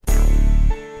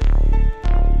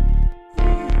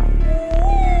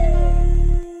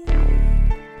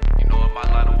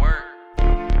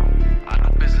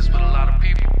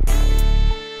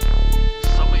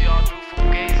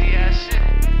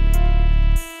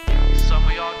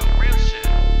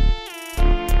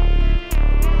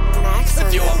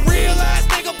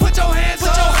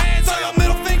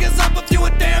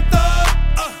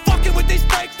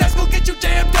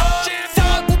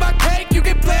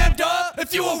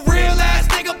a real ass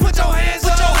nigga, put your hands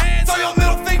up. Throw your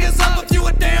middle fingers up if you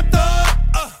a damn thug.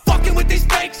 Fucking with these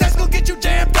fakes, that's gonna get you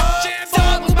jammed up.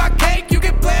 Fuck with my cake, you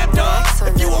get blammed up.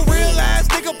 If you a real ass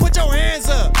nigga, put your hands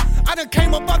up. I done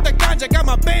came up off the ganja, got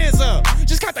my bands up.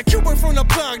 Just got the Cooper from the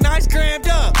plug, nice grammed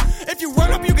up. If you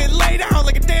run up, you get laid out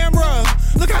like a damn rug.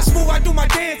 Look how smooth I do my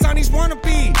dance on these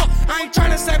wannabes. I ain't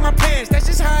tryna sag my pants, that's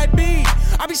just how it be.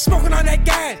 I be smoking on that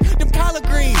gas, them collard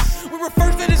greens. We refer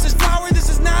to this as flour, this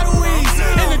is not a weed.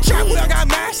 In the trap where I got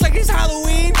mashed like it's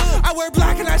Halloween. I wear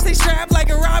black and I stay strapped like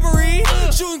a robbery.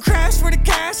 Shooting crash for the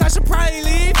cash, I should probably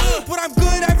leave. But I'm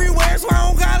good everywhere, so I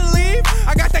don't gotta leave.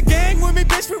 I got that gang with me,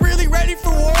 bitch, we really ready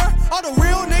for war. All the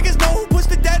real niggas know who puts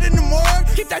the dead in the morgue.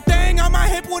 Keep that thing on my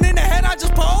hip, one in the head I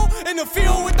just pull. In the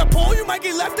field with the pole, you might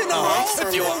get left in the hole.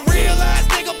 If you a real ass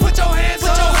nigga, put your hands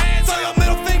up. Throw your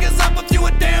middle fingers up if you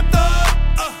a damn thug.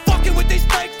 Fucking with these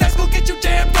fakes, that's gon' get you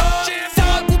jammed up.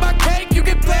 Fuck with my cake, you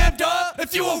get blammed up.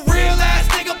 If you a real ass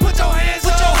nigga, put your hands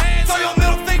up. Throw your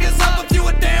middle fingers up if you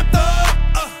a damn thug.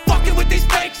 Fucking with these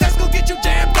fakes, that's gon' get you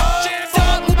jammed up.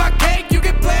 Fuck with my cake, you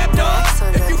get blammed up.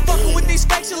 If you fucking with these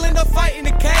fakes, you'll end up fighting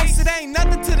the case. It ain't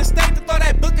nothing to the state to throw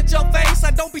that book at your face.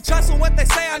 I don't be trusting what they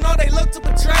say, I know they look to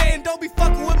betray. And don't be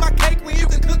fucking with my cake when you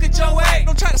can cook it your way.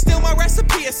 Don't try to steal my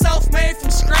recipe, it's self-made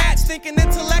from scratch. Thinking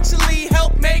intellectually,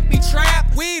 help make me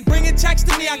trap. Weed bringing checks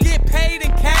to me, I get paid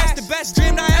in cash. The best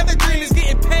dream I ever dreamed is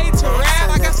getting paid to rap.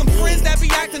 I got some friends that be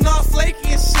acting all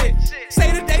flaky and shit.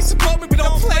 Say that they support me, but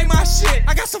don't play my shit.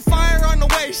 I got some fire on the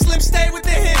way, Shlim stay with the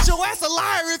hits. Your ass a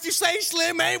liar if you say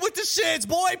Shlim ain't with the shits.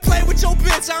 Boy, play with your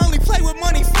bitch, I only play with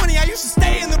money. Funny, I used to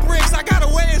stay in the bricks. I got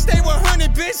away and stay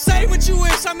 100, bitch. Say what you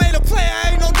wish, I made a play,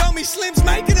 I ain't no dummy. Shlim's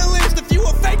making a list. If you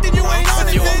a fake, then you ain't on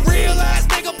it, bitch. If you a real ass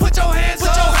nigga, put your hands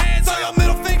up. Throw your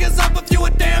middle fingers up if you a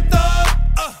damn thug.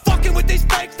 Fucking with these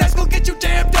fakes, that's gon' get you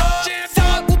jammed up.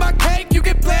 Fuck with my cake, you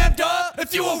get blammed up.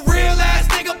 If you a real ass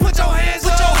nigga, put your hands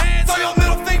up. Throw your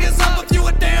middle fingers up if you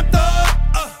a damn thug.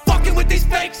 Fucking with these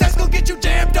fakes, that's gon' get you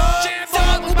jammed up.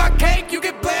 Fuck with my cake, you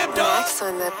get blammed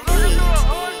up.